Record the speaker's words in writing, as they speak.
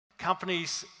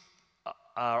Companies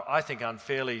are, I think,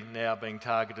 unfairly now being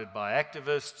targeted by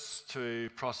activists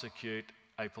to prosecute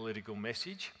a political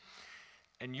message.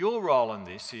 And your role in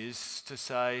this is to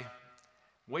say,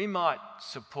 we might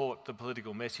support the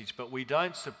political message, but we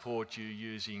don't support you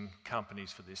using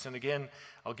companies for this. And again,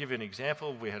 I'll give you an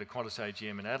example. We had a Qantas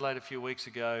AGM in Adelaide a few weeks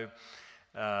ago.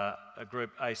 A group,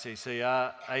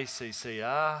 ACCR,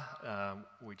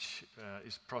 which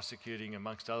is prosecuting,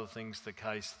 amongst other things, the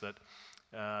case that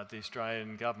the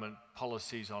Australian government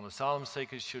policies on asylum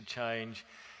seekers should change,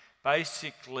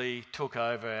 basically took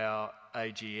over our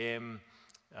AGM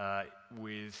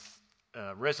with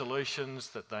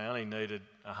resolutions that they only needed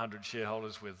 100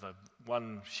 shareholders with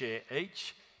one share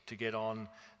each to get on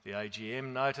the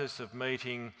AGM notice of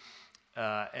meeting,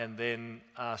 and then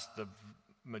asked the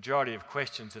majority of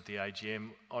questions at the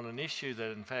AGM on an issue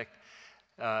that, in fact,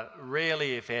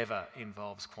 rarely, if ever,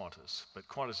 involves Qantas. But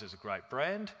Qantas is a great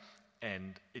brand,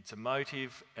 and it's a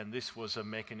motive, and this was a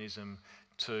mechanism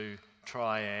to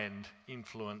try and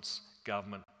influence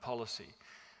government policy.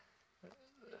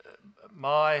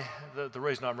 The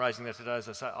reason I'm raising that today is,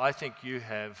 I say, I think you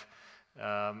have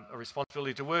a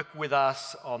responsibility to work with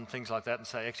us on things like that and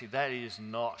say, actually, that is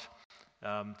not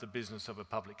the business of a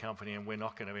public company, and we're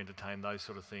not going to entertain those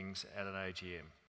sort of things at an AGM.